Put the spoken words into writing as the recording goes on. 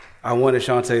I wanted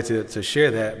Shantae to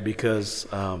share that because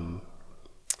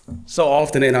so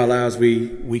often in our lives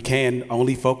we can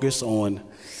only focus on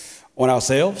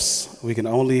ourselves. We can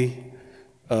only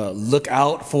look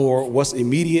out for what's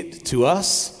immediate to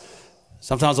us.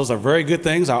 Sometimes those are very good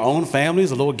things. Our own families,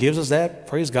 the Lord gives us that.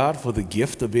 Praise God for the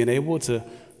gift of being able to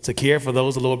care for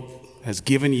those the Lord has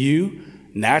given you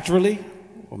naturally,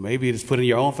 or maybe it's put in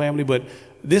your own family. But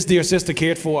this dear sister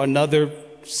cared for another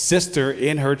sister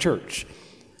in her church.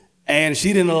 And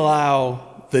she didn't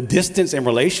allow the distance in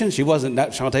relation.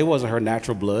 Shantae wasn't her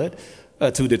natural blood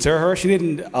to deter her. She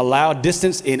didn't allow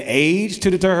distance in age to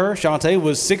deter her. Shantae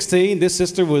was 16. This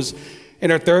sister was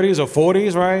in her 30s or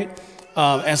 40s, right?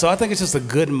 And so I think it's just a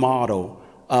good model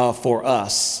for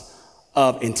us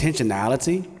of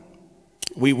intentionality.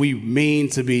 We mean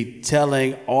to be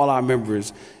telling all our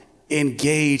members,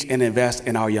 engage and invest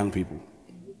in our young people.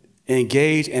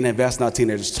 Engage and invest in our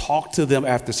teenagers. Talk to them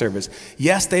after service.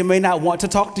 Yes, they may not want to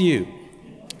talk to you.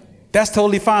 That's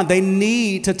totally fine. They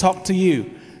need to talk to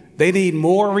you. They need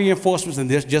more reinforcements than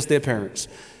just their parents.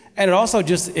 And it also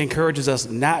just encourages us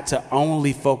not to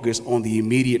only focus on the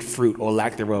immediate fruit or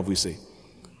lack thereof we see.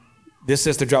 This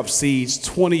sister dropped seeds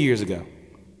 20 years ago.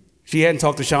 She hadn't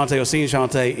talked to Shantae or seen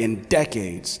Shantae in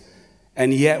decades.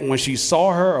 And yet when she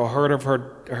saw her or heard of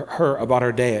her about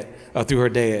her dad, through her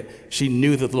dad, she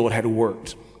knew that the Lord had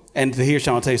worked. And to hear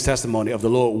Shantae's testimony of the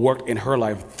Lord worked in her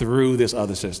life through this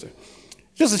other sister.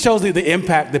 Just shows you the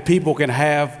impact that people can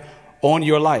have on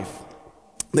your life.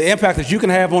 The impact that you can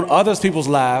have on other people's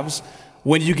lives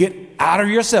when you get out of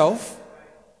yourself,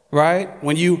 right?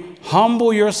 When you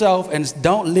humble yourself and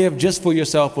don't live just for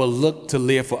yourself, but look to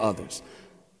live for others.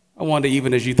 I wonder,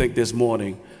 even as you think this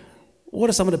morning, who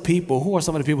are some of the people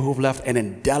who've left an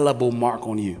indelible mark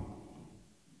on you?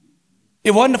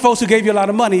 It wasn't the folks who gave you a lot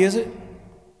of money, is it?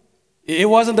 It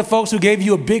wasn't the folks who gave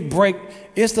you a big break.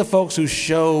 It's the folks who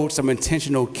showed some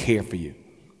intentional care for you.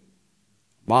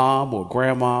 Mom or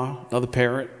grandma, another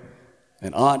parent,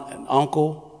 an aunt, an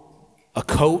uncle, a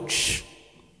coach,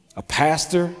 a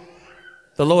pastor.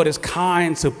 The Lord is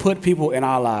kind to put people in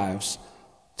our lives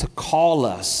to call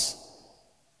us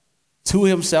to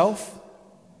himself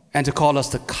and to call us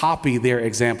to copy their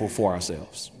example for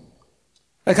ourselves.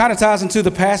 That kind of ties into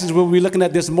the passage we'll be looking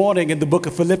at this morning in the book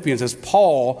of Philippians as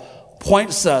Paul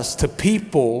points us to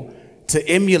people to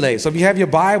emulate. So if you have your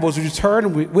Bibles, would you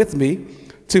turn with me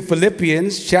to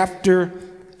Philippians chapter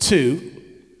 2.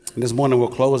 And this morning we'll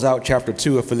close out chapter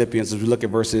 2 of Philippians as we look at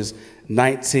verses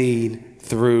 19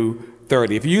 through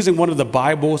 30. If you're using one of the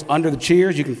Bibles under the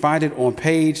chairs, you can find it on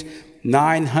page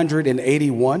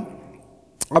 981.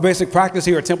 Our basic practice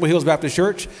here at Temple Hills Baptist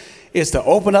Church is to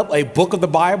open up a book of the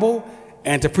Bible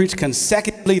and to preach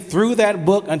consecutively through that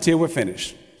book until we're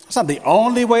finished. That's not the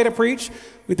only way to preach.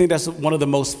 We think that's one of the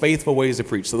most faithful ways to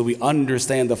preach, so that we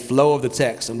understand the flow of the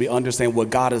text and we understand what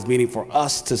God is meaning for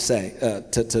us to say,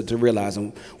 to realize,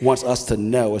 and wants us to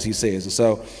know, as he says. And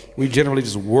so we generally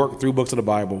just work through books of the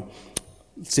Bible,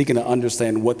 seeking to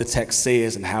understand what the text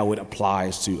says and how it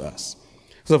applies to us.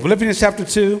 So Philippians chapter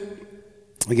 2,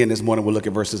 again, this morning we'll look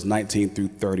at verses 19 through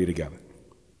 30 together.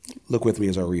 Look with me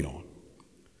as I read on.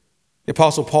 The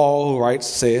Apostle Paul, who writes,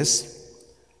 says,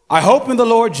 I hope in the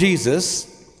Lord Jesus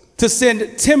to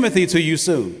send Timothy to you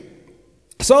soon,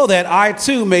 so that I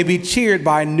too may be cheered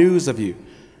by news of you.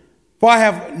 For I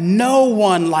have no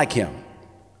one like him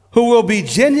who will be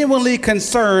genuinely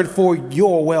concerned for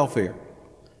your welfare.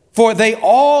 For they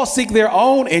all seek their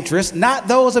own interests, not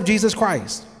those of Jesus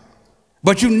Christ.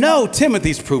 But you know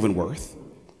Timothy's proven worth.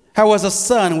 How as a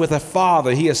son with a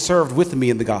father, he has served with me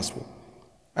in the gospel.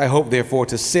 I hope, therefore,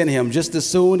 to send him just as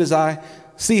soon as I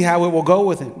see how it will go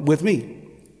with me.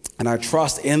 And I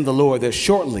trust in the Lord that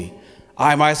shortly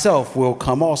I myself will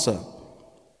come also.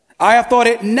 I have thought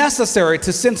it necessary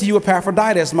to send to you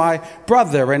Epaphroditus, my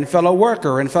brother and fellow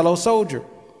worker and fellow soldier,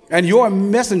 and your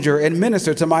messenger and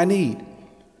minister to my need.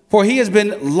 For he has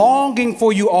been longing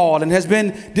for you all and has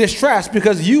been distressed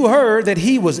because you heard that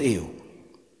he was ill.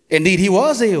 Indeed, he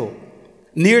was ill,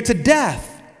 near to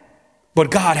death,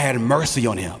 but God had mercy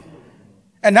on him.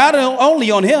 And not only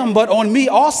on him, but on me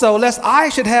also, lest I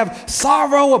should have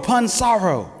sorrow upon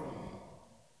sorrow.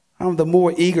 I'm the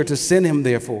more eager to send him,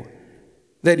 therefore,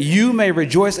 that you may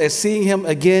rejoice at seeing him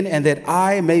again and that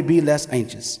I may be less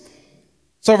anxious.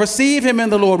 So receive him in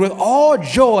the Lord with all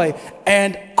joy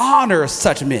and honor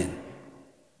such men.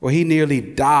 For he nearly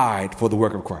died for the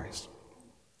work of Christ,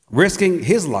 risking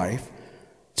his life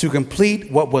to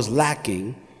complete what was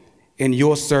lacking in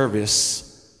your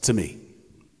service to me.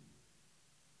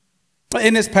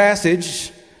 In this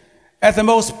passage, at the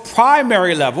most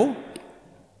primary level,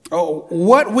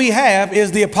 what we have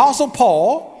is the Apostle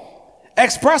Paul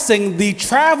expressing the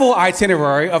travel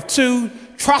itinerary of two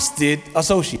trusted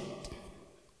associates.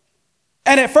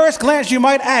 And at first glance, you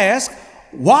might ask,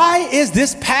 why is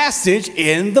this passage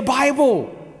in the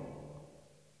Bible?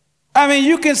 I mean,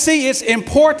 you can see its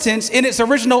importance in its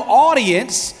original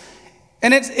audience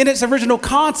and in its original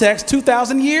context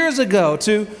 2,000 years ago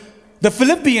to the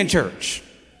Philippian church.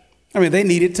 I mean, they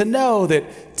needed to know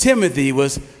that Timothy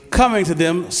was coming to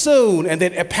them soon and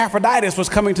that Epaphroditus was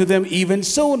coming to them even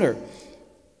sooner.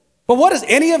 But what does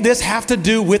any of this have to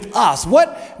do with us?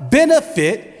 What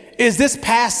benefit is this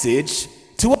passage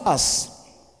to us?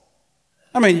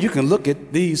 I mean, you can look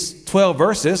at these 12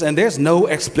 verses and there's no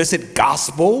explicit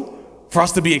gospel for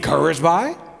us to be encouraged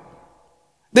by.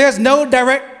 There's no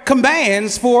direct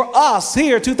commands for us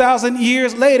here 2,000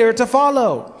 years later to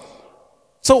follow.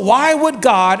 So why would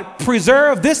God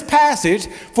preserve this passage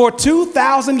for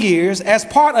 2,000 years as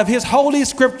part of his holy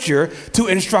scripture to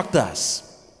instruct us?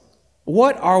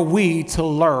 What are we to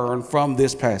learn from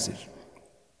this passage?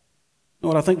 You know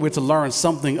what, I think we're to learn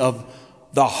something of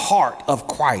the heart of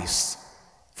Christ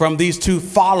from these two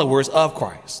followers of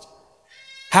Christ.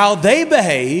 How they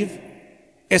behave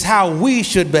is how we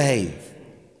should behave.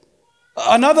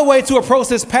 Another way to approach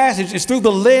this passage is through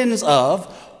the lens of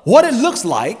what it looks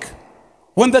like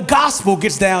when the gospel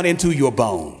gets down into your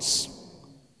bones,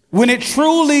 when it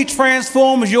truly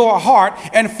transforms your heart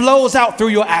and flows out through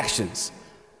your actions.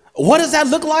 What does that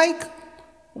look like?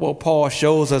 Well, Paul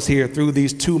shows us here through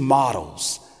these two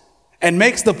models and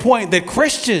makes the point that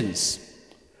Christians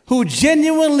who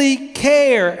genuinely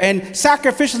care and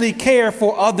sacrificially care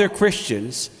for other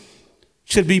Christians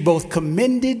should be both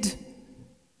commended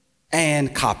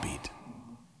and copied.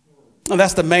 And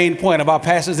that's the main point of our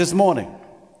passage this morning.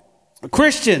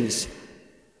 Christians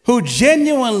who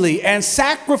genuinely and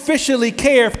sacrificially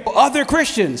care for other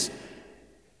Christians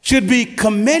should be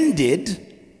commended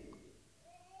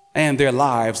and their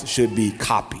lives should be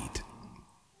copied.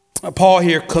 Paul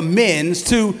here commends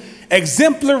two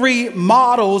exemplary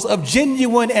models of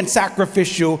genuine and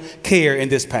sacrificial care in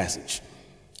this passage.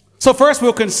 So first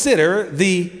we'll consider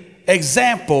the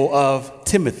example of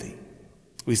Timothy.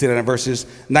 We see that in verses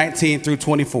 19 through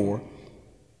 24.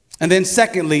 And then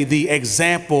secondly, the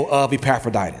example of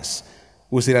Epaphroditus.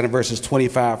 We'll see that in verses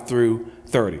 25 through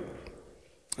 30.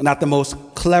 Not the most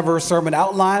clever sermon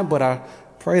outline, but I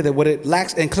pray that what it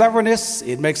lacks in cleverness,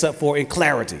 it makes up for in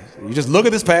clarity. You just look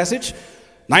at this passage,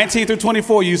 19 through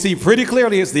 24, you see pretty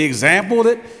clearly it's the example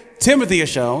that Timothy has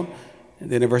shown.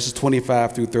 And then in verses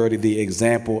 25 through 30, the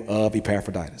example of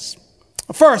Epaphroditus.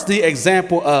 First, the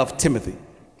example of Timothy.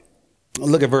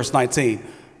 Look at verse 19.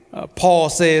 Paul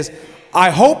says, I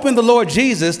hope in the Lord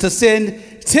Jesus to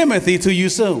send Timothy to you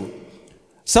soon,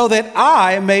 so that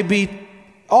I may be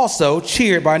also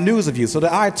cheered by news of you, so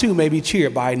that I too may be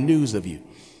cheered by news of you.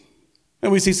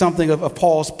 And we see something of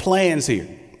Paul's plans here.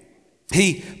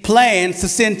 He plans to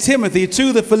send Timothy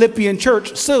to the Philippian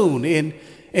church soon,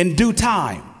 in due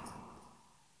time.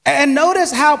 And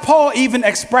notice how Paul even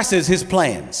expresses his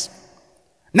plans.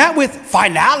 Not with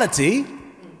finality,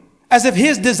 as if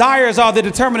his desires are the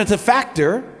determinative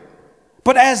factor,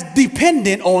 but as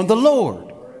dependent on the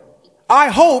Lord. I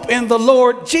hope in the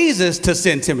Lord Jesus to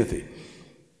send Timothy.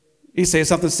 He says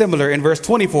something similar in verse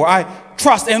 24. I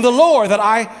trust in the Lord that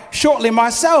I shortly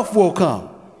myself will come.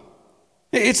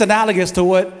 It's analogous to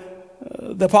what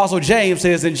the Apostle James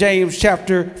says in James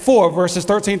chapter 4, verses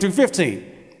 13 through 15.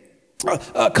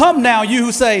 Come now, you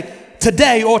who say,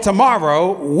 today or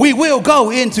tomorrow, we will go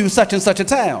into such and such a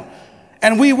town,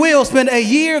 and we will spend a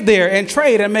year there and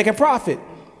trade and make a profit.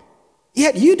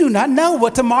 Yet you do not know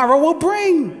what tomorrow will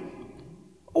bring.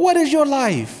 What is your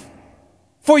life?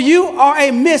 For you are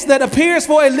a mist that appears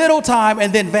for a little time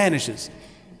and then vanishes.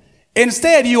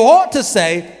 Instead, you ought to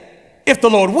say, if the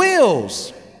Lord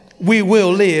wills, we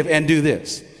will live and do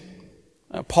this.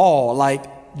 Paul,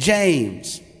 like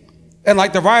James, and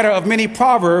like the writer of many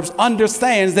Proverbs,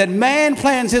 understands that man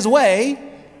plans his way,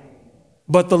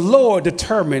 but the Lord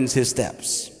determines his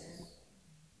steps.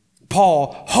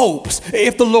 Paul hopes,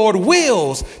 if the Lord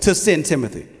wills, to send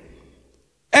Timothy.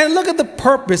 And look at the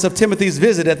purpose of Timothy's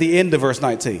visit at the end of verse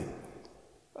 19.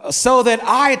 So that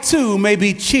I too may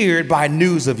be cheered by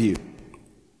news of you.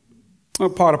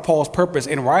 Part of Paul's purpose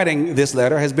in writing this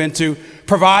letter has been to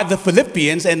provide the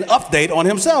Philippians an update on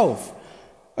himself,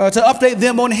 to update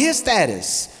them on his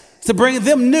status, to bring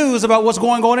them news about what's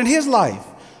going on in his life.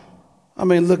 I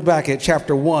mean, look back at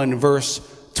chapter 1, verse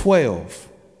 12.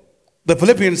 The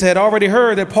Philippians had already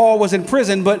heard that Paul was in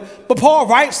prison, but Paul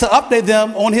writes to update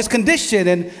them on his condition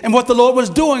and what the Lord was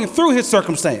doing through his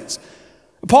circumstance.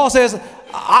 Paul says,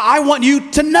 I want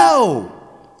you to know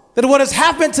that what has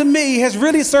happened to me has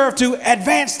really served to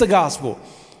advance the gospel,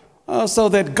 so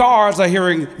that guards are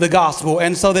hearing the gospel,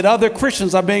 and so that other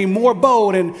Christians are being more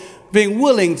bold and being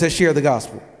willing to share the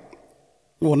gospel.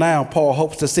 Well, now Paul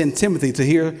hopes to send Timothy to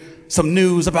hear some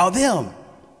news about them,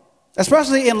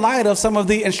 especially in light of some of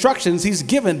the instructions he's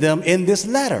given them in this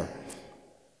letter.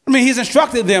 I mean, he's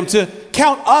instructed them to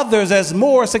count others as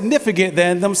more significant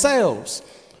than themselves.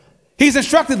 He's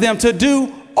instructed them to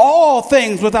do all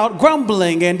things without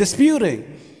grumbling and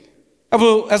disputing.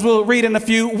 As we'll read in a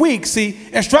few weeks, he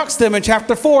instructs them in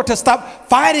chapter 4 to stop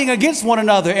fighting against one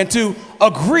another and to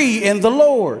agree in the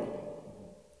Lord.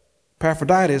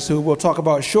 Epaphroditus, who we'll talk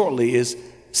about shortly, is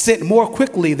sent more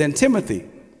quickly than Timothy,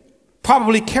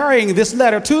 probably carrying this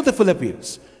letter to the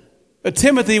Philippians.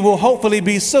 Timothy will hopefully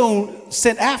be soon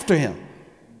sent after him.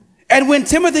 And when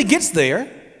Timothy gets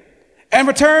there and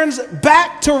returns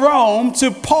back to Rome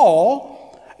to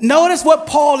Paul, notice what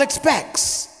Paul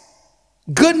expects.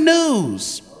 Good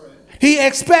news. He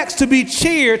expects to be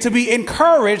cheered, to be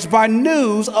encouraged by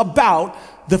news about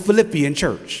the Philippian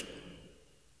church.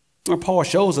 And Paul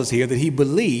shows us here that he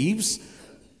believes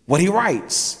what he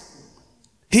writes.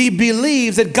 He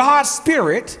believes that God's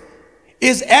Spirit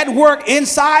is at work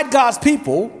inside God's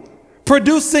people,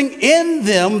 producing in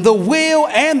them the will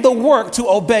and the work to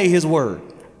obey his word.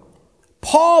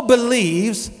 Paul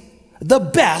believes the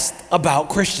best about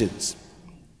Christians.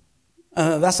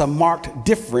 That's a marked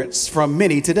difference from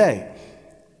many today.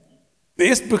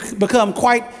 It's become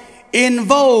quite in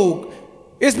vogue.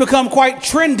 It's become quite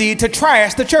trendy to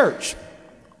trash the church.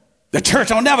 The church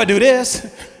don't never do this.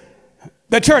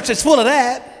 The church is full of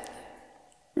that.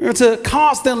 To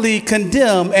constantly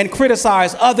condemn and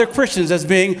criticize other Christians as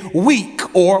being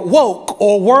weak or woke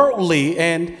or worldly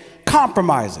and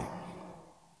compromising.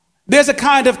 There's a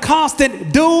kind of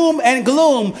constant doom and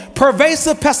gloom,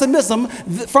 pervasive pessimism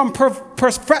from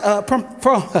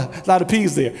a lot of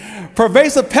P's there.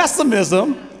 Pervasive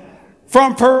pessimism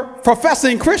from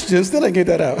professing Christians. Still ain't get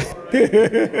that out.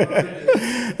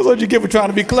 That's what you get for trying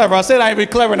to be clever. I said I ain't be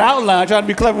clever in the outline, trying to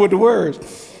be clever with the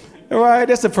words. All right,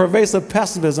 that's a pervasive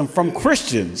pessimism from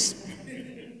Christians.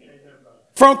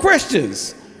 From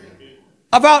Christians.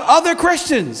 About other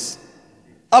Christians.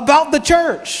 About the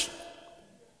church.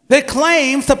 That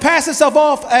claims to pass itself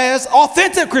off as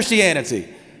authentic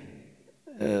Christianity.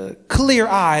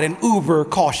 Clear-eyed and uber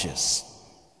cautious.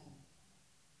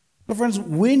 But friends,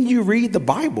 when you read the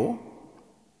Bible,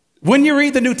 when you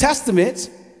read the New Testament,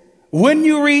 when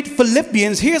you read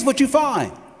Philippians, here's what you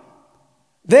find.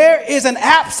 There is an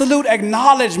absolute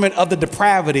acknowledgement of the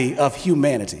depravity of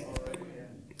humanity.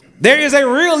 There is a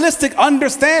realistic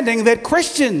understanding that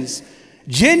Christians,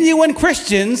 genuine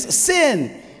Christians,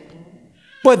 sin.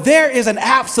 But there is an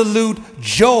absolute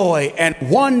joy and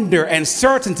wonder and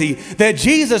certainty that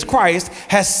Jesus Christ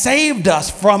has saved us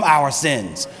from our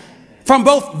sins, from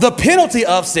both the penalty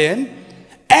of sin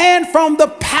and from the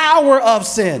power of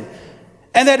sin.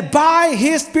 And that by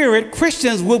his Spirit,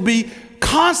 Christians will be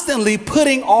constantly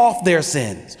putting off their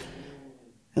sins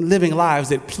and living lives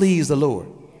that please the Lord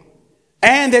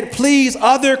and that please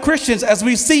other Christians as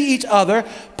we see each other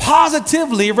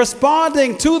positively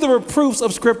responding to the reproofs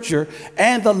of Scripture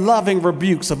and the loving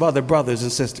rebukes of other brothers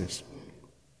and sisters.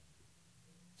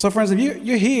 So friends, if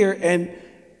you're here and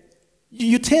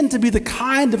you tend to be the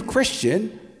kind of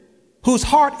Christian whose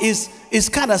heart is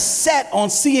kind of set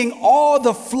on seeing all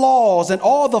the flaws and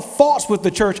all the faults with the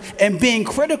church and being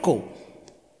critical,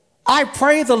 I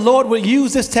pray the Lord will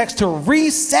use this text to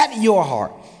reset your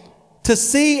heart, to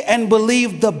see and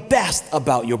believe the best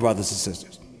about your brothers and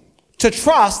sisters, to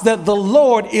trust that the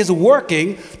Lord is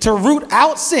working to root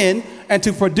out sin and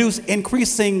to produce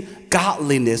increasing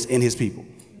godliness in his people.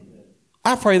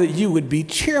 I pray that you would be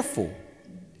cheerful,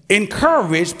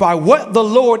 encouraged by what the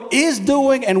Lord is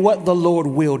doing and what the Lord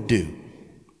will do.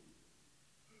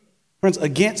 Friends,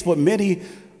 against what many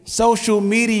social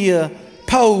media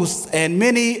posts and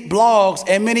many blogs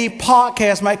and many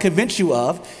podcasts might convince you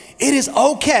of, it is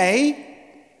okay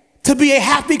to be a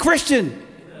happy Christian.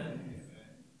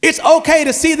 It's okay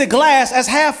to see the glass as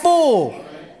half full,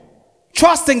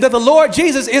 trusting that the Lord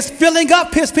Jesus is filling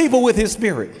up his people with his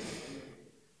Spirit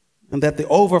and that the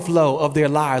overflow of their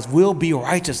lives will be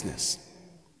righteousness.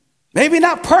 Maybe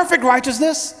not perfect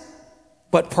righteousness,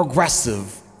 but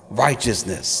progressive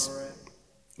righteousness.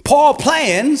 Paul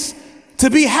plans to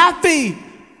be happy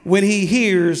when he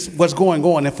hears what's going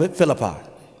on in Philippi.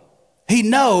 He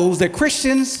knows that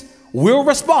Christians will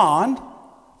respond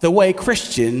the way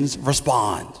Christians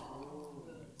respond.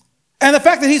 And the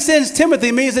fact that he sends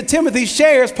Timothy means that Timothy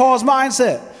shares Paul's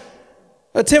mindset.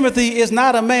 Timothy is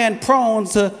not a man prone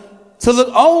to to look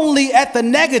only at the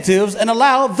negatives and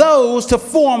allow those to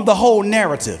form the whole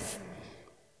narrative.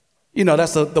 You know,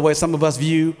 that's the way some of us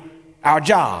view our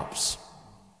jobs,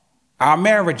 our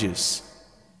marriages,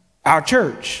 our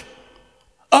church.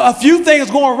 A few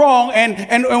things going wrong,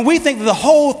 and we think that the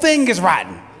whole thing is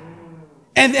rotten.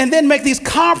 And then make these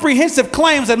comprehensive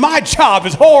claims that my job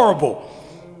is horrible.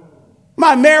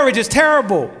 My marriage is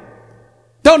terrible.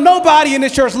 Don't nobody in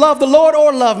this church love the Lord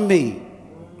or love me.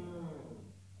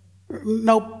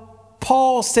 No,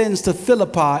 Paul sends to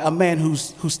Philippi a man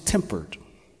who's tempered,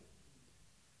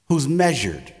 who's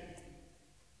measured,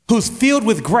 who's filled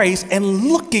with grace and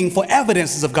looking for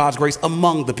evidences of God's grace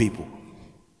among the people.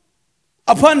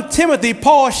 Upon Timothy,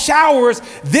 Paul showers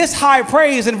this high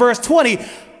praise in verse 20.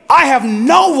 I have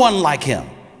no one like him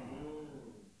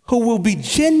who will be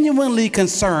genuinely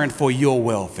concerned for your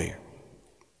welfare.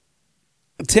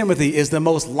 Timothy is the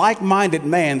most like-minded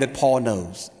man that Paul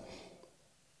knows.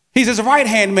 He's his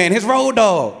right-hand man, his road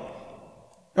dog.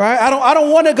 Right? I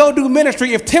don't want to go do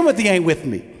ministry if Timothy ain't with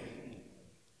me.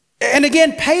 And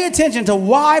again, pay attention to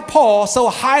why Paul so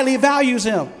highly values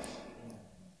him.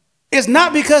 It's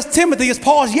not because Timothy is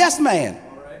Paul's yes man.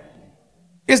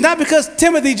 It's not because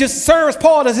Timothy just serves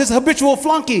Paul as his habitual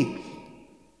flunky.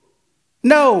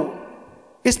 No,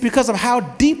 it's because of how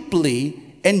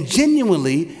deeply and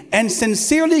genuinely and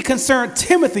sincerely concerned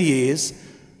Timothy is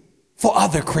for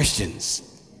other Christians,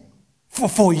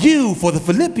 for you, for the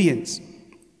Philippians.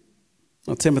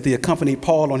 Well, Timothy accompanied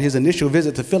Paul on his initial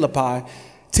visit to Philippi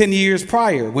 10 years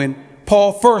prior, when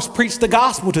Paul first preached the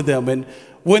gospel to them and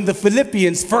when the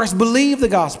Philippians first believed the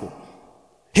gospel.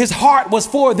 His heart was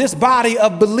for this body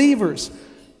of believers.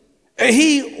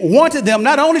 He wanted them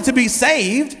not only to be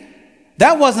saved.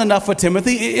 That wasn't enough for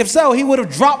Timothy. If so, he would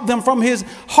have dropped them from his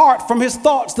heart, from his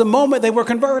thoughts, the moment they were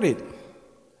converted.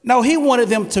 No, he wanted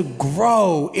them to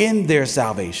grow in their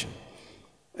salvation.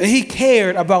 He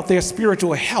cared about their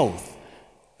spiritual health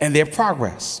and their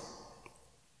progress.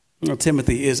 You know,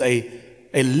 Timothy is a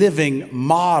living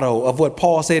model of what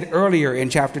Paul said earlier in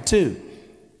chapter 2.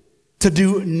 To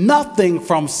do nothing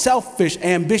from selfish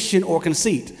ambition or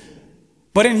conceit,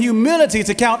 but in humility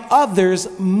to count others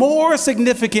more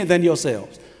significant than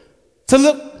yourselves. To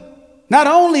look not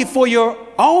only for your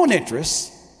own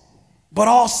interests, but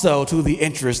also to the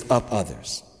interest of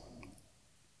others.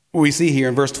 We see here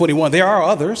in verse 21, there are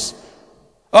others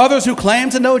who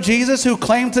claim to know Jesus, who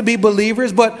claim to be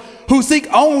believers, but who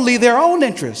seek only their own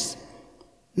interests,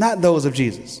 not those of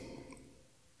Jesus.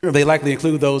 They likely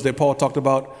include those that Paul talked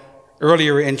about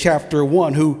earlier in chapter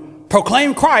 1, who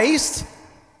proclaim Christ,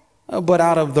 but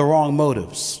out of the wrong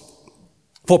motives,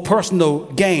 for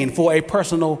personal gain, for a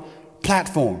personal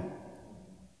platform.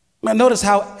 Now, notice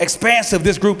how expansive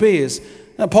this group is.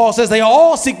 Now, Paul says they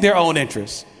all seek their own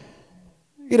interests.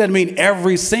 It doesn't mean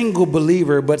every single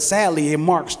believer, but sadly, it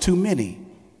marks too many.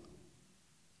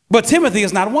 But Timothy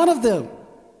is not one of them.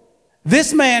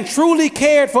 This man truly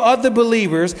cared for other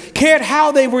believers, cared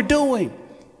how they were doing.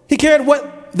 He cared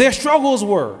what their struggles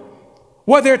were,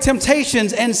 what their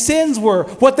temptations and sins were,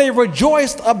 what they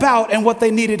rejoiced about, and what they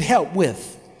needed help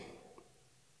with.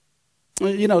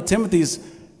 You know, Timothy's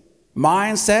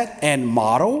mindset and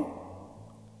model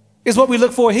is what we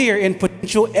look for here in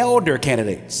potential elder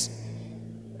candidates.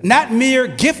 Not mere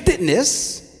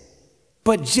giftedness,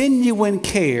 but genuine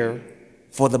care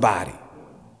for the body.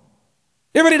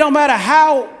 It really don't matter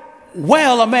how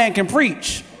well a man can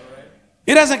preach.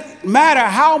 It doesn't matter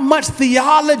how much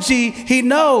theology he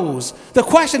knows. The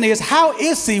question is, how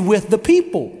is he with the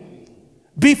people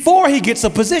before he gets a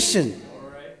position?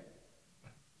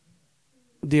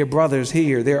 Dear brothers,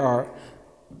 here, there are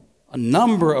a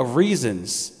number of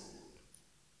reasons,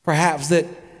 perhaps, that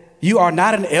you are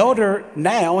not an elder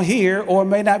now here, or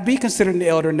may not be considered an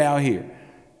elder now here.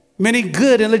 Many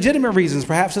good and legitimate reasons.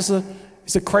 Perhaps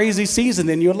it's a crazy season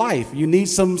in your life. You need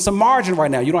some margin right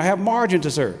now. You don't have margin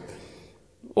to serve.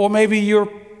 Or maybe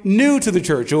you're new to the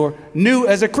church or new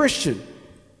as a Christian.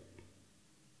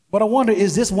 But I wonder,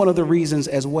 is this one of the reasons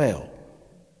as well?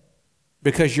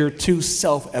 Because you're too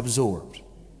self-absorbed.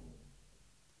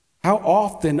 How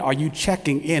often are you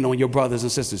checking in on your brothers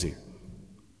and sisters here?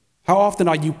 How often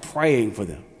are you praying for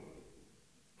them?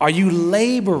 Are you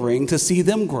laboring to see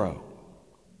them grow?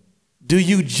 Do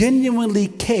you genuinely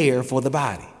care for the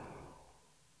body?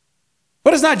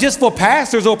 But it's not just for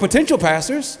pastors or potential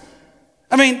pastors.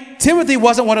 I mean, Timothy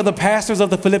wasn't one of the pastors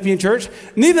of the Philippian church.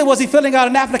 Neither was he filling out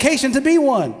an application to be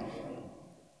one.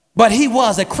 But he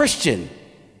was a Christian.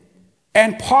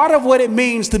 And part of what it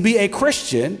means to be a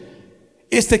Christian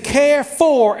is to care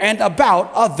for and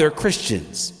about other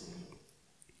Christians,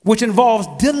 which involves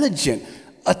diligent,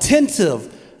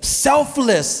 attentive,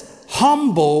 selfless,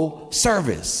 humble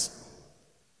service.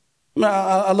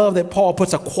 I love that Paul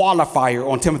puts a qualifier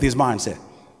on Timothy's mindset.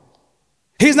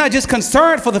 He's not just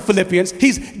concerned for the Philippians,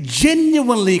 he's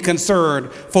genuinely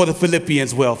concerned for the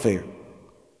Philippians' welfare.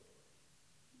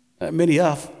 Many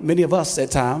of us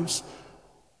at times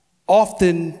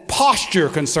often posture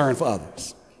concern for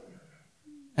others.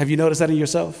 Have you noticed that in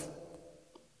yourself?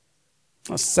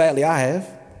 Well, sadly, I have.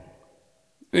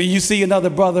 You see another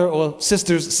brother or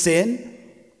sister's sin,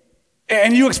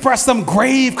 and you express some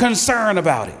grave concern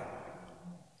about it.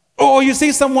 Or you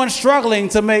see someone struggling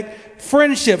to make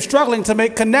friendships, struggling to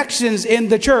make connections in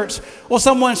the church, or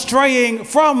someone straying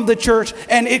from the church,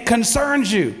 and it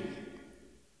concerns you.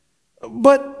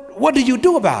 But what do you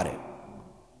do about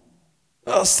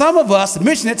it? Some of us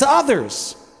mention it to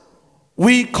others.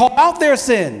 We call out their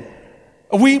sin.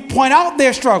 We point out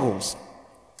their struggles.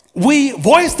 We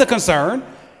voice the concern,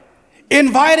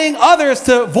 inviting others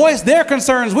to voice their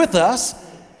concerns with us,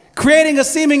 creating a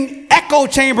seeming echo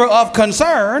chamber of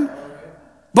concern,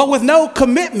 but with no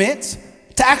commitment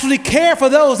to actually care for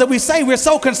those that we say we're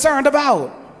so concerned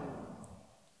about.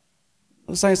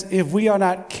 Saints, if we are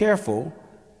not careful,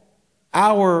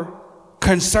 our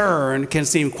concern can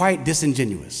seem quite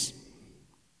disingenuous,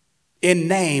 in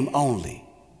name only.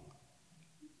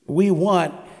 We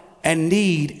want and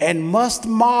need and must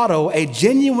model a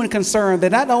genuine concern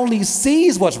that not only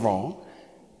sees what's wrong,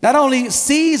 not only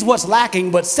sees what's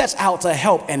lacking, but sets out to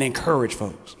help and encourage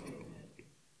folks.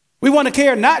 We want to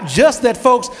care not just that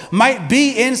folks might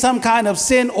be in some kind of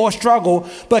sin or struggle,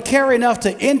 but care enough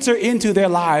to enter into their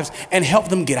lives and help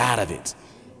them get out of it.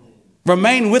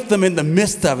 Remain with them in the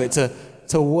midst of it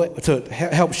to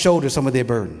help shoulder some of their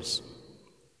burdens.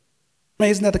 I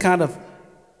mean, isn't that the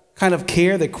kind of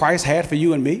care that Christ had for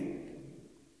you and me?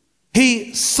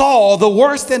 He saw the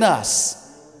worst in us,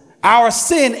 our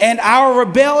sin and our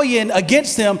rebellion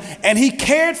against him, and he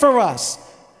cared for us.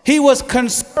 He was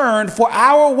concerned for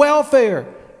our welfare.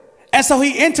 And so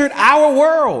he entered our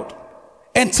world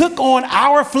and took on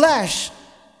our flesh.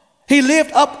 He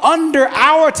lived up under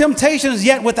our temptations,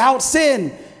 yet without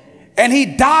sin. And he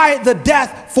died the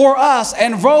death for us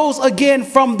and rose again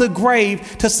from the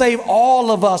grave to save all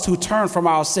of us who turn from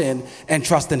our sin and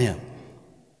trust in him.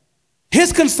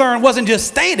 His concern wasn't just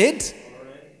stated,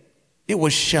 it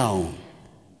was shown.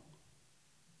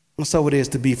 And so it is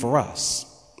to be for us.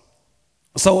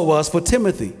 So it was for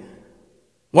Timothy.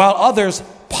 While others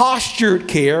postured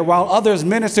care, while others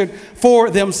ministered for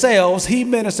themselves, he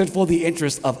ministered for the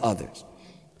interest of others.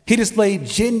 He displayed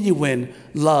genuine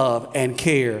love and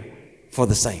care for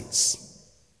the saints.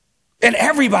 And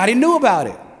everybody knew about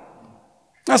it.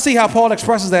 Now see how Paul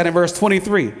expresses that in verse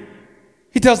 23.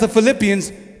 He tells the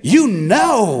Philippians, you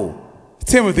know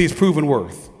Timothy's proven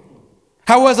worth.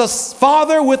 How as a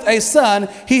father with a son,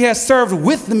 he has served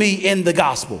with me in the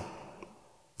gospel.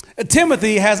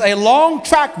 Timothy has a long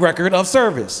track record of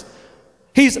service.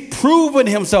 He's proven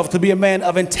himself to be a man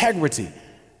of integrity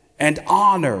and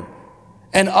honor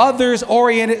and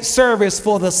others-oriented service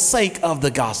for the sake of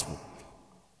the gospel.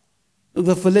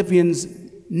 The Philippians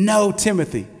know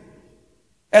Timothy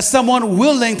as someone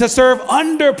willing to serve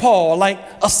under Paul like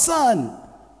a son.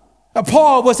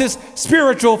 Paul was his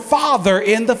spiritual father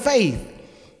in the faith,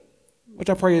 which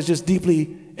I pray is just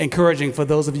deeply encouraging for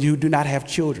those of you who do not have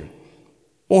children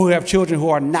or who have children who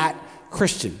are not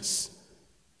Christians.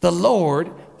 The Lord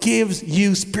gives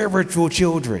you spiritual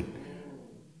children.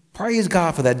 Praise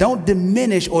God for that. Don't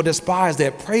diminish or despise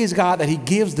that. Praise God that he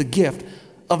gives the gift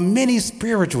of many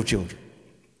spiritual children.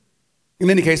 In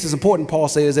any case, it's important, Paul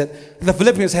says, that the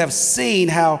Philippians have seen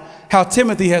how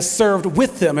Timothy has served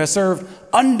with them, has served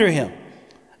under him.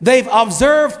 They've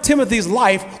observed Timothy's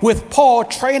life with Paul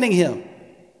training him.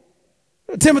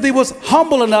 Timothy was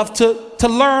humble enough to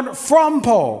learn from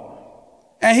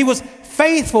Paul. And he was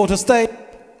faithful to stay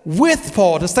with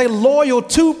Paul, to stay loyal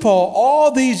to Paul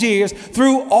all these years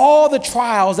through all the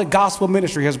trials that gospel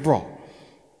ministry has brought.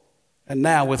 And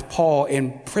now with Paul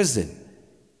in prison,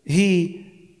 he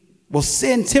will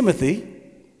send Timothy,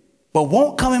 but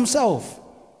won't come himself.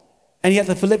 And yet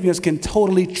the Philippians can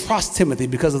totally trust Timothy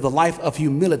because of the life of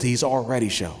humility he's already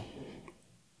shown.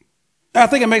 And I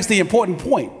think it makes the important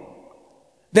point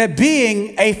that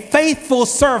being a faithful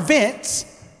servant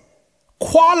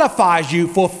qualifies you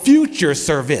for future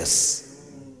service.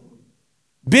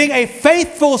 Being a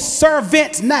faithful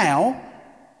servant now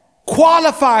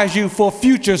qualifies you for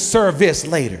future service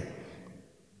later.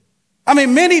 I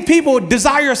mean, many people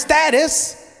desire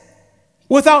status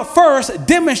without first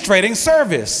demonstrating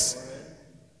service.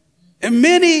 And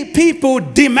many people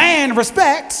demand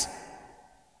respect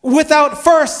without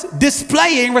first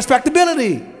displaying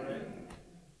respectability.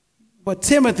 But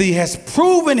Timothy has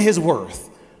proven his worth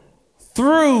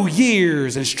through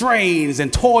years and strains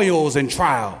and toils and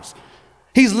trials.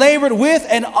 He's labored with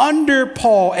and under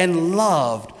Paul and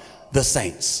loved the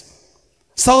saints.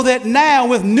 So that now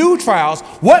with new trials,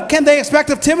 what can they expect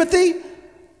of Timothy?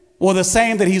 Well, the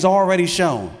same that he's already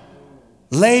shown.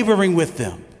 Laboring with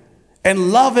them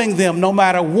and loving them no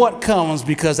matter what comes,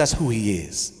 because that's who he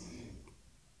is.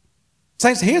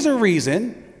 Saints, here's a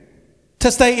reason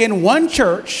to stay in one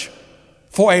church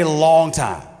for a long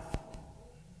time.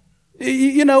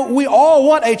 You know, we all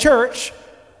want a church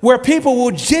where people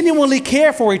will genuinely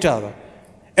care for each other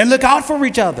and look out for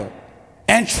each other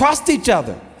and trust each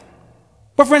other.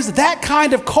 But friends, that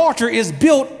kind of culture is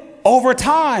built over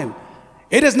time.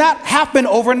 It does not happen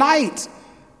overnight.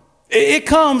 It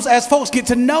comes as folks get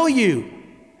to know you,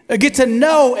 get to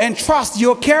know and trust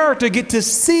your character, get to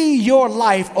see your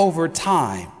life over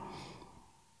time.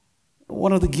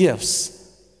 One of the gifts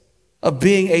of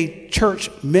being a church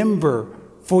member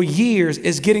for years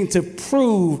is getting to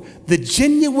prove the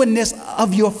genuineness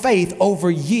of your faith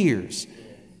over years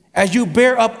as you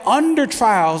bear up under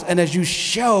trials and as you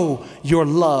show your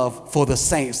love for the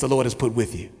saints the Lord has put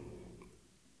with you.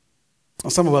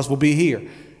 Some of us will be here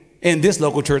in this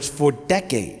local church for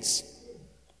decades,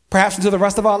 perhaps into the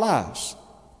rest of our lives.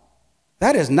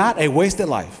 That is not a wasted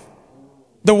life.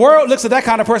 The world looks at that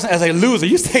kind of person as a loser.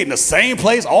 You stayed in the same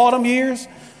place all them years?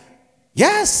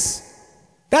 Yes,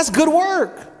 that's good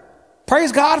work.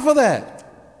 Praise God for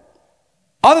that.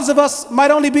 Others of us might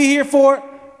only be here for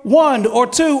 1 or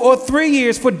 2 or 3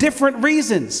 years for different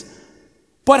reasons.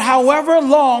 But however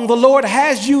long the Lord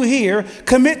has you here,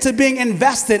 commit to being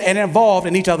invested and involved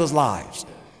in each other's lives.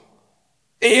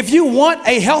 If you want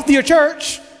a healthier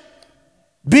church,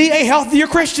 be a healthier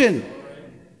Christian.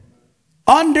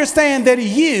 Understand that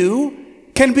you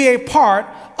can be a part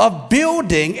of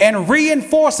building and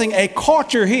reinforcing a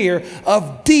culture here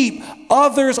of deep,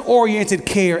 others-oriented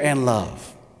care and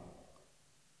love.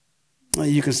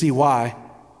 You can see why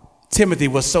Timothy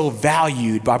was so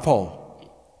valued by Paul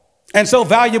and so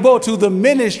valuable to the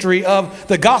ministry of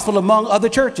the gospel among other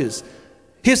churches.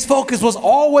 His focus was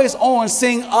always on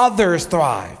seeing others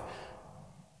thrive.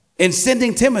 In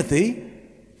sending Timothy,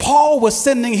 Paul was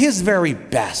sending his very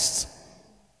best,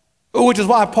 which is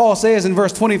why Paul says in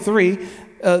verse 23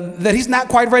 that he's not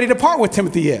quite ready to part with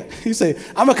Timothy yet. He said,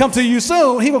 I'm going to come to you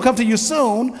soon. He will come to you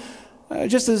soon,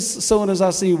 just as soon as I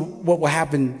see what will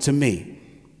happen to me.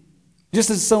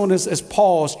 Just as soon as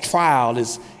Paul's trial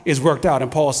is worked out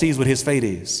and Paul sees what his fate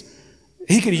is.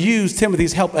 He could use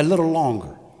Timothy's help a little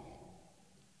longer.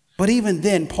 But even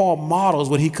then, Paul models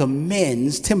what he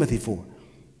commends Timothy for,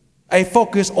 a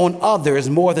focus on others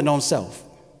more than on self.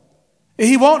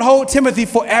 He won't hold Timothy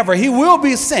forever. He will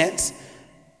be sent.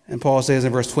 And Paul says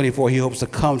in verse 24, he hopes to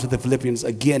come to the Philippians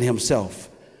again himself.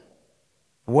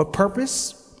 For what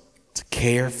purpose? To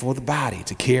care for the body,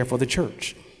 to care for the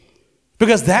church.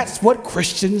 Because that's what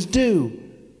Christians do,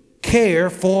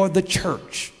 care for the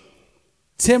church.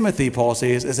 Timothy, Paul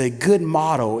says, is a good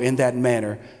model in that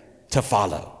manner to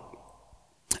follow.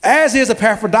 As is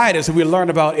Epaphroditus, who we learn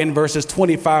about in verses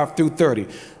 25 through 30.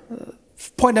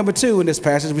 Point number 2 in this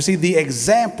passage, we see the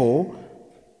example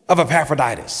of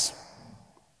Epaphroditus.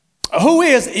 Who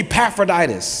is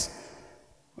Epaphroditus?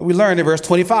 We learn in verse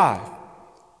 25.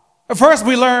 First,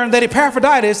 we learn that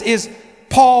Epaphroditus is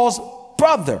Paul's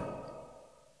brother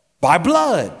by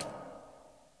blood,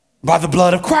 by the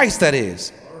blood of Christ, that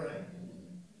is.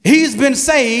 He's been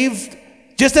saved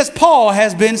just as Paul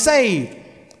has been saved.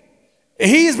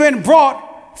 He's been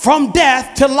brought from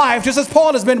death to life, just as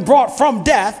Paul has been brought from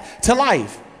death to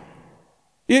life.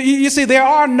 You see, there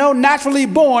are no naturally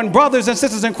born brothers and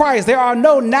sisters in Christ. There are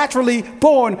no naturally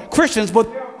born Christians,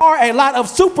 but there are a lot of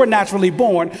supernaturally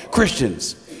born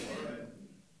Christians.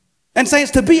 And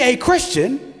saints, to be a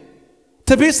Christian,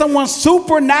 to be someone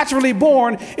supernaturally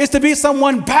born, is to be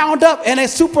someone bound up in a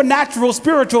supernatural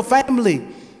spiritual family,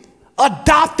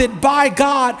 adopted by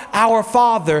God our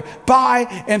Father by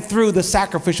and through the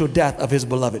sacrificial death of his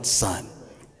beloved Son.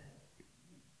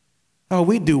 Oh,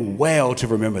 we do well to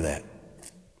remember that.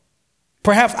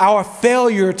 Perhaps our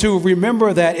failure to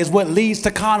remember that is what leads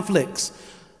to conflicts,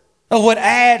 or what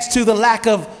adds to the lack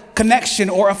of connection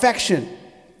or affection.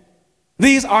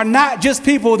 These are not just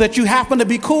people that you happen to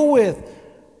be cool with.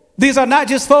 These are not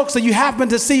just folks that you happen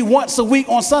to see once a week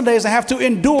on Sundays and have to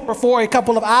endure for a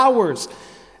couple of hours.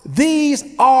 These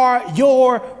are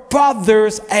your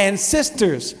brothers and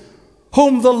sisters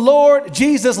whom the Lord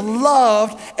Jesus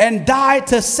loved and died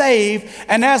to save.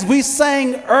 And as we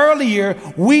sang earlier,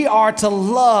 we are to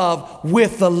love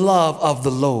with the love of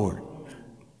the Lord.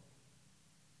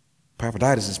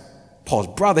 Epaphroditus is Paul's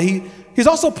brother. He's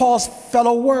also Paul's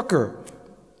fellow worker.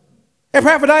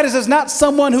 Epaphroditus is not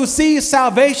someone who sees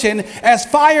salvation as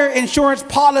fire insurance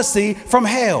policy from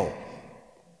hell.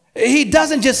 He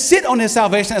doesn't just sit on his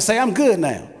salvation and say, I'm good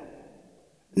now.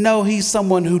 No, he's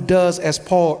someone who does as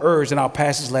Paul urged in our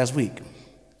passage last week.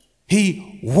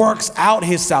 He works out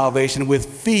his salvation with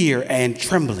fear and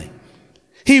trembling.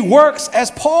 He works as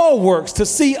Paul works to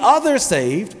see others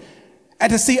saved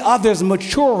and to see others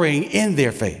maturing in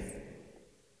their faith.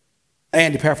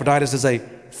 And Epaphroditus is a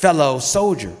fellow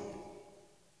soldier.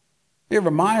 It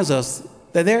reminds us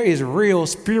that there is real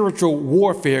spiritual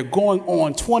warfare going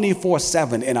on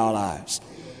 24/7 in our lives.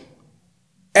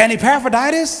 And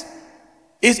Epaphroditus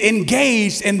is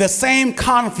engaged in the same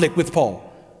conflict with Paul.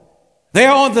 They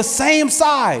are on the same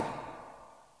side,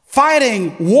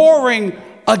 fighting, warring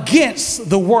against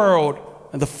the world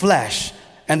and the flesh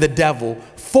and the devil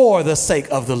for the sake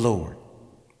of the Lord.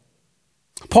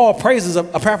 Paul praises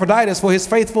Epaphroditus for his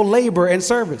faithful labor and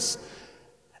service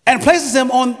and places him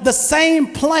on the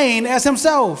same plane as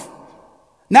himself,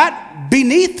 not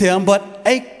beneath him, but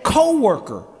a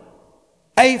co-worker,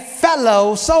 a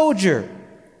fellow soldier.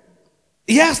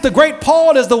 Yes, the great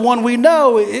Paul is the one we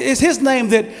know. It's his name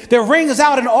that rings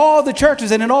out in all the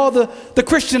churches and in all the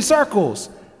Christian circles.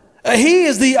 He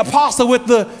is the apostle with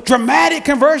the dramatic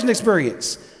conversion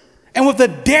experience and with the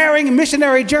daring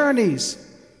missionary journeys.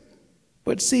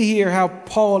 But see here how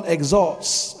Paul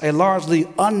exalts a largely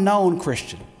unknown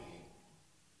Christian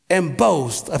and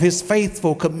boasts of his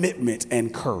faithful commitment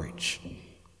and courage.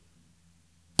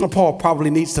 Paul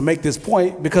probably needs to make this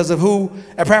point because of who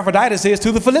Epaphroditus is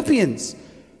to the Philippians.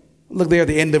 Look there at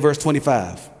the end of verse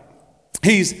 25.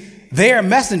 He's their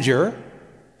messenger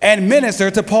and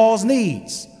minister to Paul's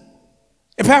needs.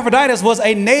 Epaphroditus was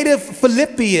a native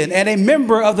Philippian and a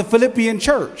member of the Philippian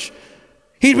church.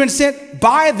 He'd been sent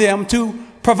by them to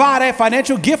provide a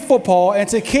financial gift for Paul and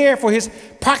to care for his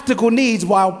practical needs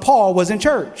while Paul was in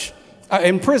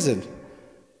prison.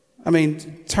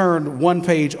 Turn one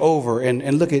page over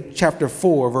and look at chapter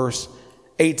 4, verse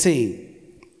 18.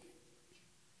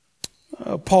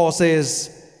 Paul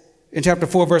says in chapter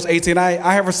 4, verse 18,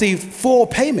 I have received full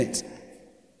payment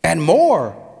and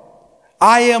more.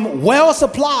 I am well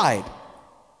supplied,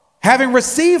 having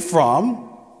received from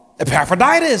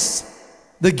Epaphroditus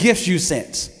the gifts you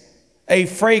sent, a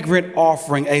fragrant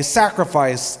offering, a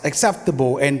sacrifice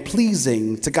acceptable and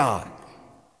pleasing to God.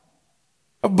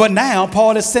 But now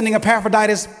Paul is sending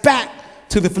Epaphroditus back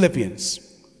to the Philippians.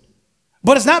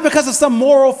 But it's not because of some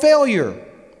moral failure.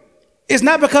 It's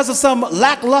not because of some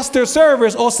lackluster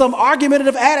service or some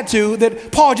argumentative attitude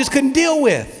that Paul just couldn't deal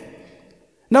with.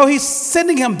 No, he's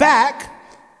sending him back,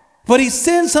 but he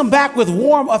sends him back with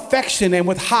warm affection and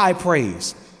with high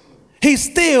praise. He's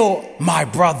still my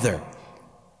brother,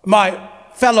 my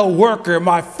fellow worker,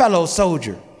 my fellow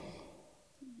soldier.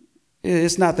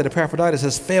 It's not that Epaphroditus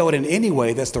has failed in any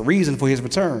way. That's the reason for his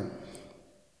return.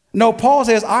 No, Paul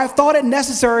says, I thought it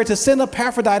necessary to send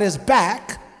Epaphroditus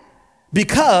back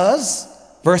because,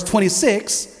 verse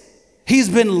 26, he's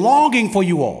been longing for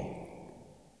you all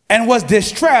and was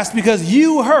distressed because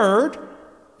you heard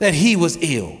that he was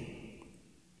ill.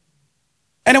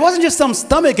 And it wasn't just some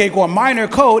stomach ache or a minor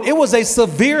cold. It was a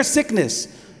severe sickness.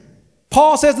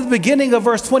 Paul says at the beginning of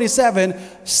verse 27,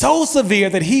 so severe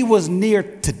that he was near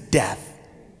to death.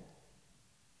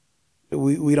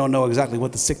 We don't know exactly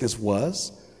what the sickness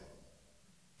was.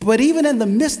 But even in the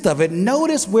midst of it,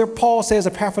 notice where Paul says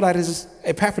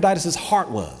Epaphroditus' heart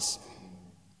was.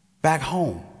 Back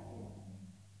home.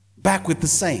 Back with the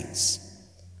saints.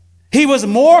 He was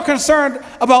more concerned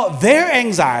about their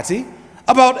anxiety,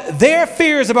 about their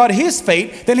fears about his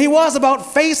fate, than he was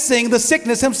about facing the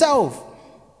sickness himself.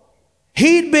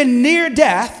 He'd been near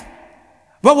death,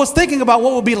 but was thinking about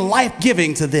what would be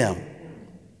life-giving to them.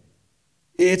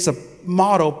 It's a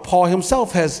model Paul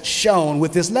himself has shown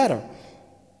with this letter.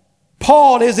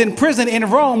 Paul is in prison in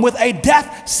Rome with a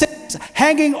death sentence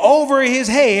hanging over his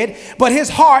head, but his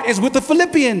heart is with the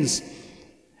Philippians.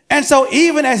 And so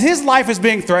even as his life is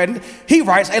being threatened, he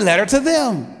writes a letter to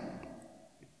them.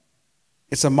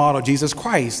 It's a model Jesus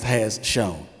Christ has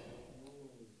shown.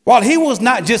 While he was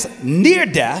not just near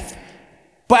death,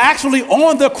 but actually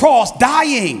on the cross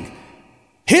dying,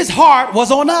 his heart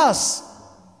was on us.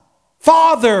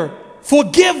 Father,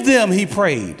 forgive them, he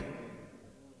prayed,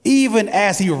 even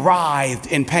as he writhed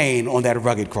in pain on that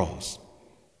rugged cross.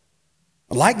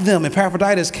 Like them,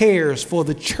 Epaphroditus cares for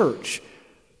the church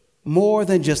more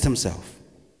than just himself.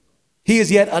 He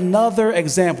is yet another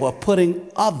example of putting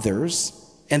others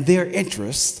and their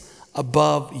interests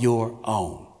above your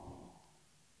own.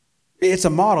 It's a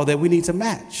model that we need to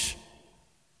match.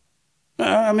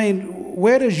 I mean,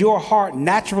 where does your heart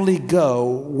naturally go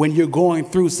when you're going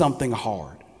through something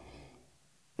hard?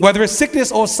 Whether it's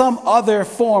sickness or some other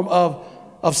form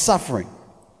of suffering.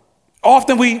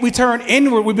 Often we turn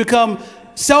inward, we become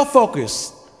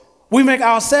self-focused. We make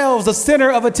ourselves the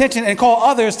center of attention and call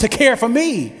others to care for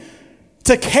me,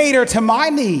 to cater to my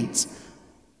needs.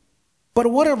 But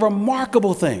what a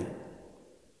remarkable thing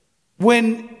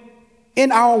when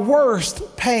in our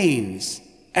worst pains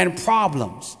and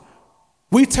problems,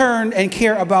 we turn and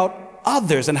care about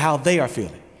others and how they are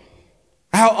feeling,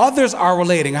 how others are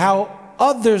relating, how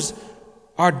others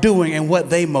are doing and what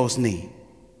they most need.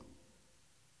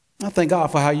 I thank God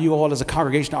for how you all as a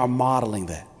congregation are modeling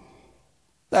that.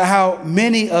 How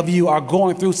many of you are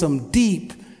going through some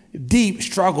deep, deep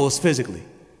struggles physically.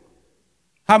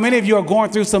 How many of you are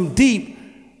going through some deep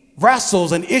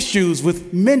wrestles and issues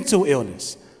with mental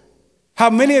illness. How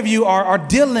many of you are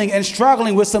dealing and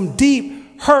struggling with some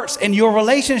deep hurts in your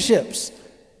relationships.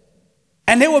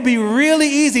 And it would be really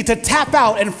easy to tap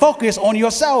out and focus on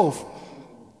yourself.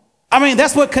 I mean,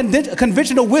 that's what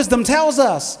conventional wisdom tells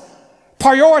us.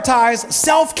 Prioritize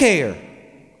self-care.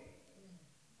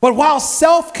 But while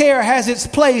self-care has its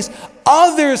place,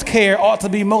 others' care ought to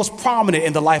be most prominent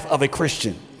in the life of a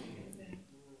Christian.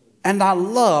 And I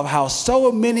love how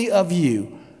so many of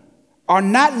you are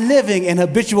not living in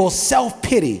habitual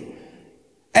self-pity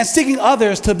and seeking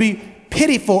others to be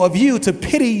pitiful of you, to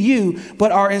pity you,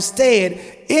 but are instead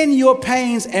in your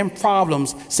pains and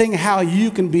problems, seeing how you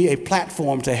can be a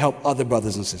platform to help other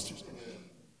brothers and sisters.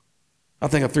 I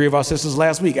think of 3 of our sisters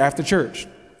last week after church.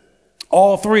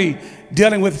 All 3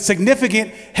 dealing with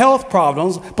significant health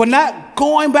problems, but not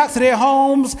going back to their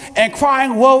homes and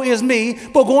crying, woe is me,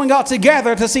 but going out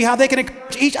together to see how they can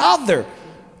encourage each other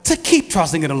to keep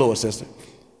trusting in the Lord, sister.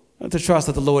 To trust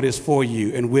that the Lord is for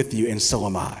you and with you, and so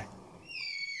am I.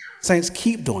 Saints,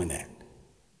 keep doing that.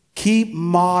 Keep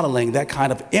modeling that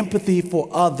kind of empathy for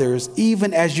others,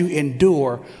 even as you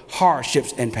endure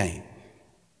hardships and pain.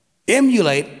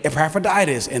 Emulate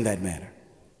Epaphroditus in that manner.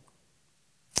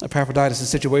 Epaphroditus'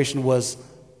 situation was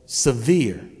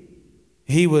severe.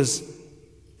 He was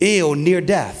ill, near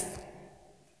death.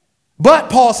 But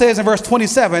Paul says in verse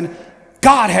 27,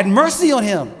 God had mercy on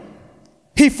him.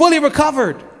 He fully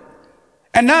recovered.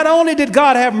 And not only did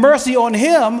God have mercy on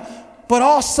him, but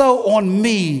also on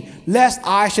me, lest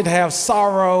I should have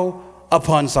sorrow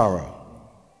upon sorrow.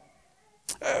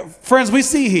 Friends, we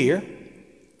see here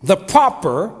the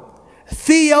proper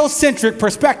theocentric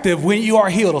perspective when you are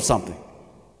healed of something.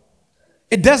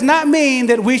 It does not mean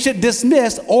that we should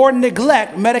dismiss or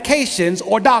neglect medications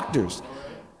or doctors.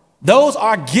 Those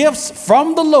are gifts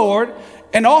from the Lord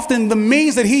and often the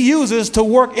means that he uses to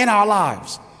work in our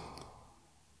lives.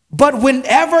 But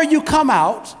whenever you come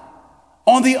out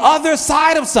on the other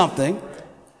side of something,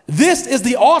 this is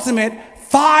the ultimate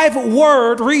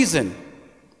 5-word reason.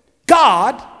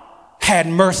 God had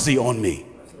mercy on me.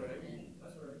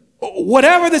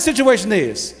 Whatever the situation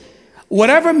is,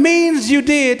 whatever means you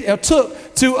did or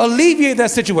took to alleviate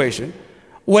that situation,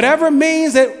 whatever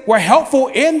means that were helpful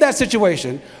in that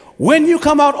situation, when you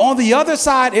come out on the other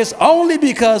side, it's only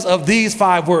because of these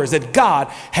 5 words, that God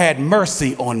had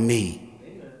mercy on me.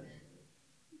 Amen.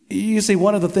 You see,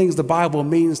 one of the things the Bible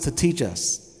means to teach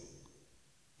us,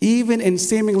 even in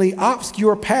seemingly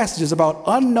obscure passages about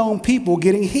unknown people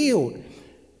getting healed,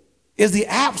 is the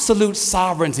absolute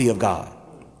sovereignty of God.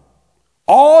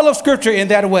 All of Scripture in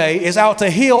that way is out to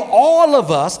heal all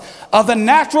of us of the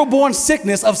natural born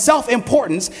sickness of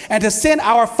self-importance and to send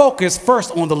our focus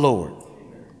first on the Lord.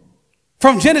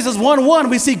 From Genesis 1:1,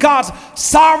 we see God's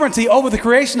sovereignty over the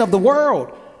creation of the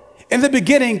world. In the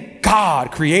beginning,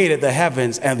 God created the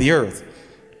heavens and the earth.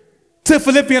 To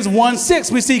Philippians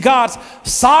 1:6, we see God's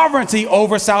sovereignty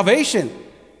over salvation.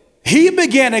 He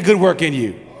began a good work in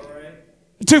you.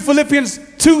 To Philippians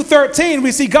 2:13,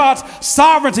 we see God's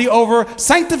sovereignty over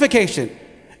sanctification.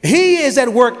 He is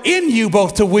at work in you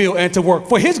both to will and to work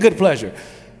for his good pleasure.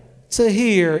 So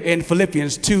here in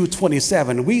Philippians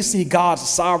 2:27, we see God's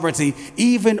sovereignty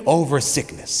even over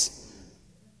sickness.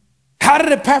 How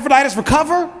did Epaphroditus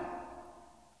recover?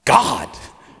 God.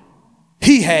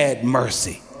 He had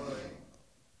mercy.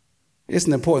 It's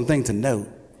an important thing to note.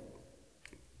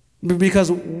 Because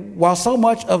while so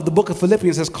much of the book of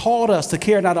Philippians has called us to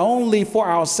care not only for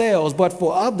ourselves, but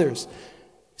for others,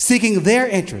 seeking their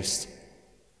interest,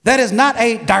 that is not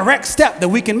a direct step that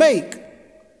we can make.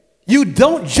 You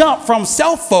don't jump from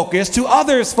self-focus to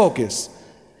others' focus.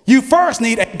 You first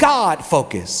need a God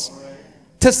focus.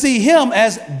 To see him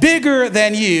as bigger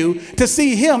than you, to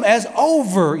see him as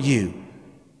over you,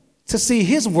 to see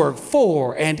his work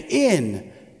for and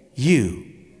in you.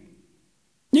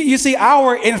 You see,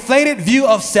 our inflated view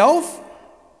of self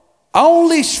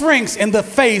only shrinks in the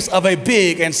face of a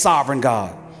big and sovereign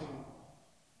God.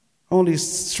 Only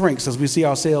shrinks as we see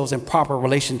ourselves in proper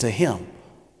relation to him,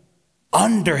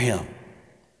 under him,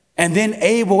 and then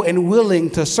able and willing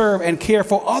to serve and care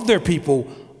for other people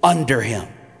under him.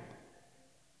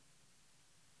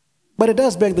 But it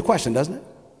does beg the question, doesn't it?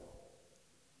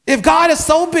 If God is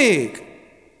so big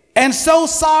and so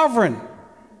sovereign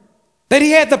that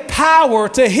he had the power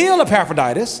to heal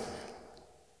Epaphroditus,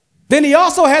 then he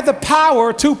also had the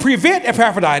power to prevent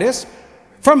Epaphroditus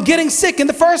from getting sick in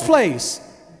the first place.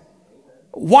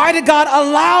 Why did God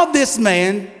allow this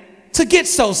man to get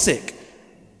so sick,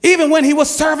 even when he was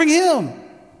serving him?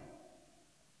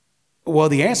 Well,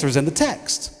 the answer is in the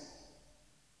text.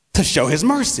 To show his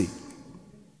mercy.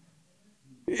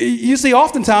 You see,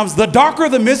 oftentimes, the darker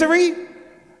the misery,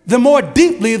 the more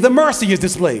deeply the mercy is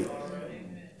displayed.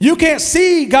 You can't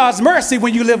see God's mercy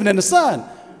when you're living in the sun.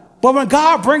 But when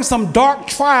God brings some dark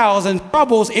trials and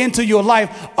troubles into your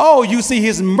life, oh, you see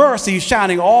his mercy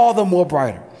shining all the more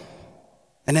brighter.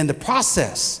 And in the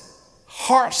process,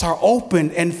 hearts are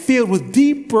opened and filled with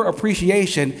deeper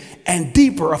appreciation and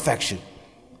deeper affection.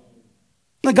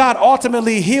 Now, God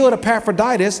ultimately healed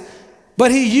Epaphroditus, but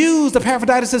he used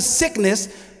Epaphroditus' sickness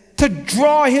to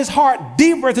draw his heart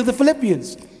deeper to the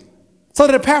Philippians, so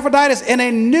that Epaphroditus, in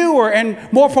a newer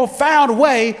and more profound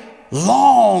way,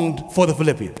 longed for the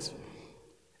Philippians.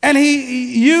 And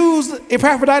he used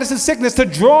Epaphroditus' sickness to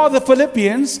draw the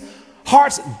Philippians'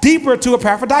 hearts deeper to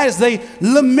Epaphroditus. They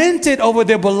lamented over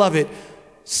their beloved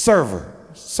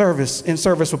service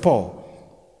for Paul.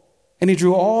 And he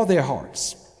drew all their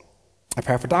hearts,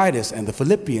 Epaphroditus and the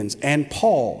Philippians and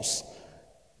Paul's,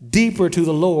 deeper to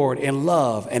the Lord in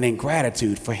love and in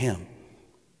gratitude for him.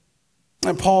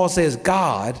 And Paul says,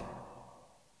 God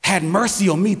had mercy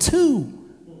on me too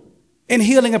in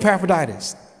healing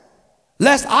Epaphroditus,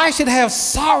 lest I should have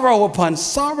sorrow upon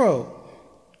sorrow.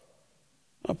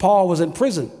 Paul was in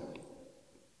prison,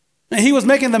 and he was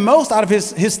making the most out of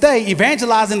his stay,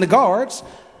 evangelizing the guards.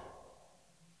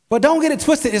 But don't get it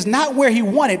twisted, it's not where he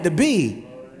wanted to be.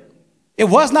 It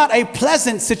was not a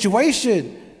pleasant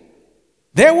situation.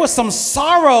 There was some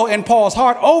sorrow in Paul's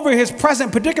heart over his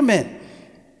present predicament.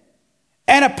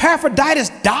 And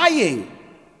Epaphroditus dying,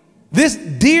 this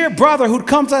dear brother who'd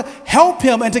come to help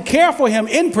him and to care for him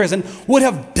in prison, would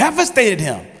have devastated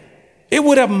him. It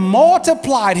would have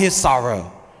multiplied his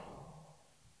sorrow.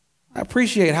 I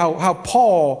appreciate how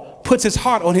Paul puts his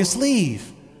heart on his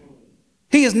sleeve.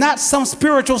 He is not some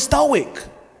spiritual stoic,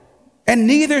 and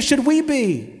neither should we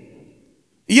be.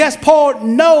 Yes, Paul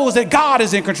knows that God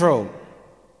is in control.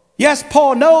 Yes,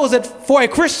 Paul knows that for a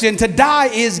Christian to die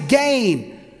is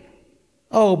gain.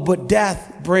 Oh, but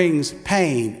death brings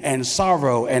pain and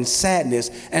sorrow and sadness.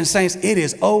 And saints, it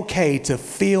is okay to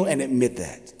feel and admit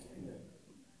that.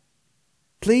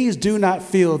 Please do not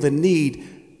feel the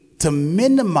need to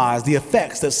minimize the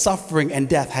effects that suffering and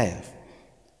death have.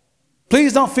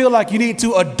 Please don't feel like you need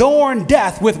to adorn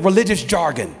death with religious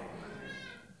jargon.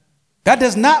 That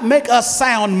does not make us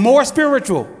sound more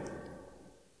spiritual.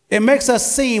 It makes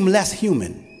us seem less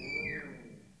human.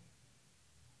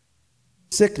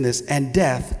 Sickness and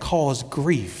death cause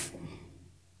grief.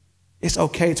 It's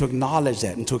okay to acknowledge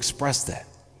that and to express that.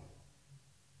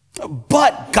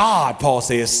 But God, Paul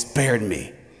says, spared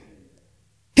me.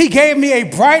 He gave me a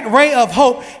bright ray of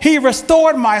hope. He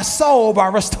restored my soul by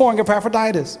restoring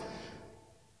Epaphroditus.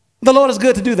 The Lord is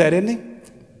good to do that, isn't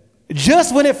he?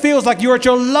 Just when it feels like you're at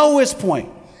your lowest point,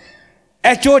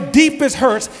 at your deepest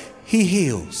hurts, he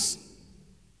heals.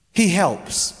 He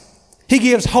helps. He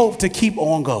gives hope to keep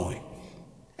on going.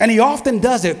 And he often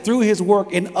does it through his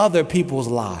work in other people's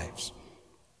lives.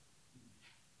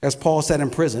 As Paul said in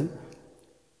prison,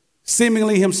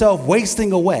 seemingly himself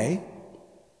wasting away,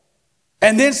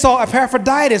 and then saw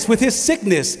Epaphroditus with his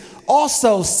sickness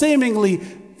also seemingly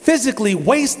physically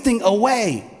wasting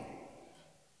away.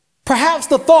 Perhaps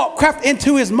the thought crept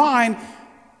into his mind,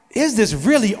 is this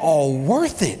really all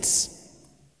worth it?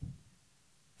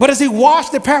 But as he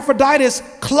watched Epaphroditus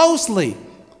closely,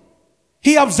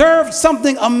 he observed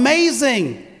something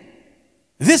amazing.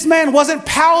 This man wasn't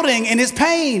pouting in his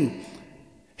pain.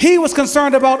 He was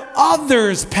concerned about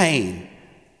others' pain.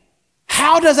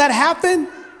 How does that happen?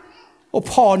 Well,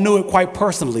 Paul knew it quite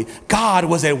personally. God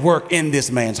was at work in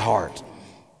this man's heart.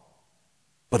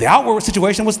 But the outward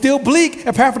situation was still bleak.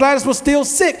 Epaphroditus was still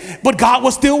sick, but God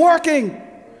was still working.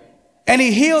 And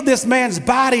he healed this man's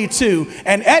body too.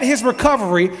 And at his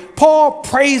recovery, Paul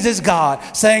praises God,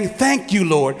 saying, "Thank you,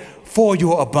 Lord, for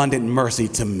your abundant mercy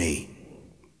to me."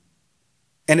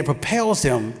 And it propels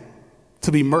him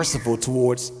to be merciful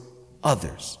towards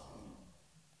others.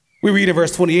 We read in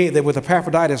verse 28 that with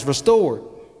Epaphroditus restored,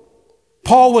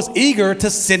 Paul was eager to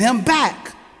send him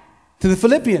back to the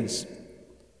Philippians.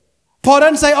 Paul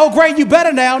doesn't say, oh, great, you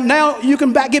better now. Now you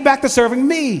can get back to serving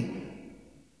me.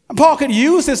 Paul could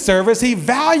use his service. He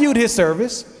valued his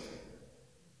service,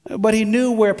 but he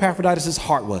knew where Epaphroditus'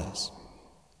 heart was.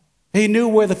 He knew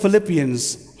where the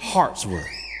Philippians' hearts were.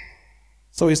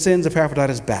 So he sends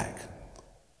Epaphroditus back,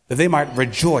 that they might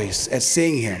rejoice at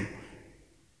seeing him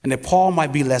and that Paul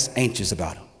might be less anxious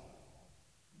about him.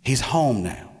 He's home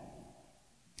now.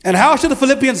 And how should the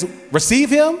Philippians receive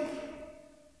him?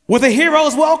 With a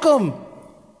hero's welcome.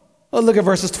 Well, look at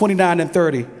verses 29 and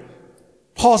 30.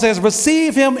 Paul says,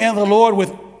 receive him in the Lord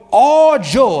with all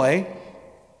joy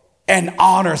and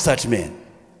honor such men.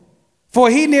 For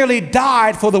he nearly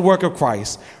died for the work of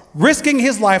Christ, risking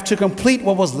his life to complete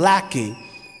what was lacking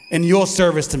in your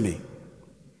service to me.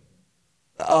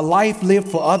 A life lived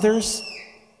for others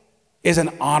is an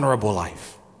honorable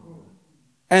life.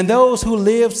 And those who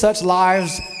live such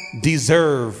lives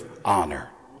deserve honor.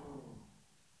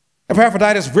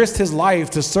 Epaphroditus risked his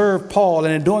life to serve Paul,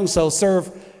 and in doing so, serve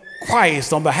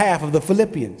Christ on behalf of the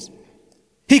Philippians.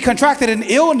 He contracted an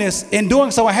illness in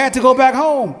doing so and had to go back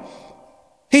home.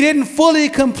 He didn't fully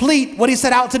complete what he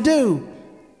set out to do.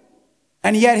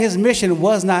 And yet his mission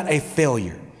was not a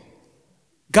failure.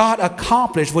 God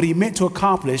accomplished what he meant to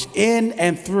accomplish in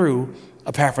and through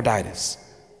Epaphroditus.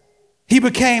 He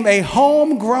became a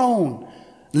homegrown,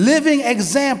 living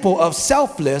example of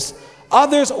selfless,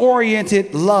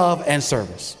 others-oriented love and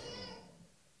service.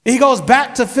 He goes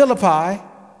back to Philippi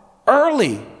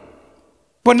early,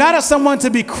 but not as someone to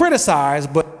be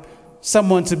criticized, but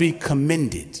someone to be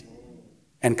commended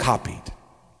and copied.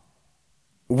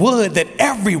 Would that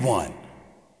everyone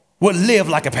would live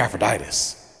like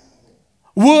Epaphroditus.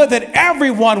 Would that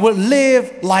everyone would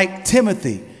live like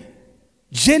Timothy,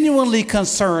 genuinely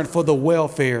concerned for the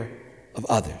welfare of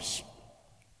others.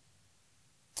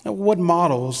 Now, what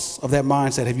models of that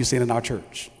mindset have you seen in our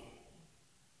church?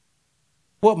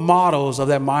 What models of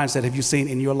that mindset have you seen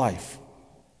in your life?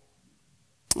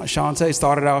 Shantae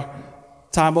started our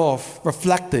time off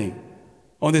reflecting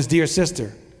on this dear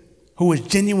sister who was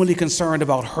genuinely concerned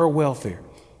about her welfare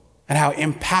and how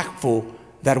impactful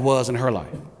that was in her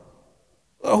life.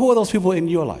 Who are those people in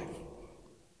your life?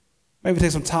 Maybe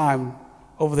take some time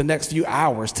over the next few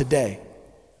hours today.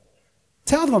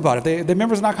 Tell them about it. If they're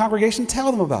members in our congregation,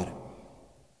 tell them about it.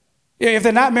 If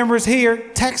they're not members here,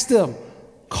 text them,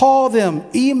 call them,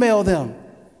 email them.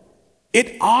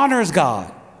 It honors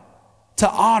God to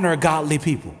honor godly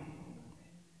people.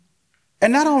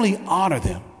 And not only honor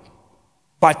them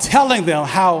by telling them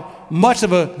how much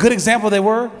of a good example they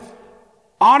were,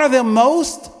 honor them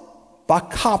most by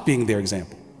copying their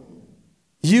example.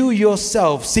 You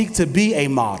yourself seek to be a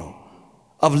model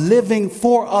of living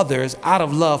for others out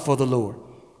of love for the Lord.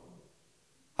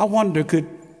 I wonder, could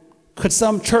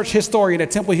some church historian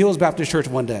at Temple Hills Baptist Church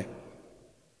one day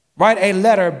write a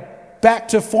letter back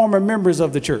to former members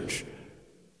of the church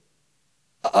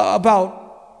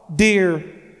about dear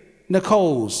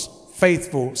Nicole's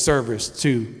faithful service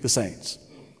to the saints,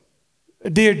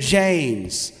 dear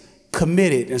Jane's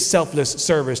committed and selfless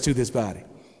service to this body?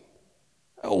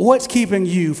 What's keeping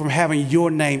you from having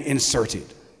your name inserted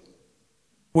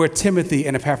where Timothy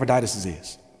and Epaphroditus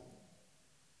is?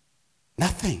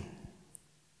 Nothing.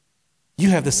 You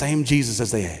have the same Jesus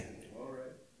as they had.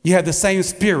 You have the same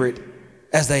spirit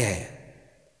as they had.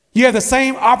 You have the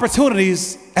same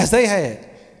opportunities as they had.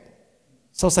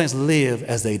 So saints, live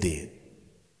as they did.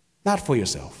 Not for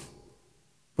yourself,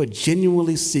 but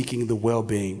genuinely seeking the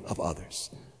well-being of others.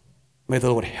 May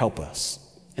the Lord help us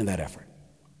in that effort.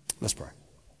 Let's pray.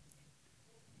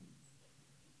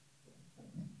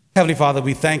 Heavenly Father,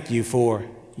 we thank you for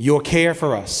your care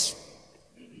for us.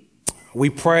 We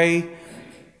pray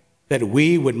that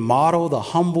we would model the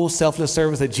humble, selfless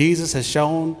service that Jesus has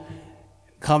shown,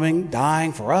 coming,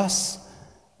 dying for us,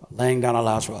 laying down our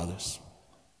lives for others.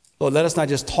 Lord, let us not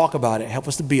just talk about it. Help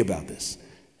us to be about this.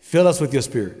 Fill us with your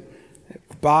spirit.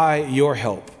 By your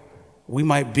help, we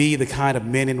might be the kind of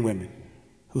men and women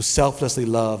who selflessly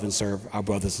love and serve our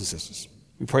brothers and sisters.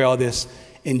 We pray all this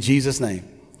in Jesus' name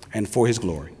and for his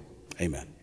glory. Amen.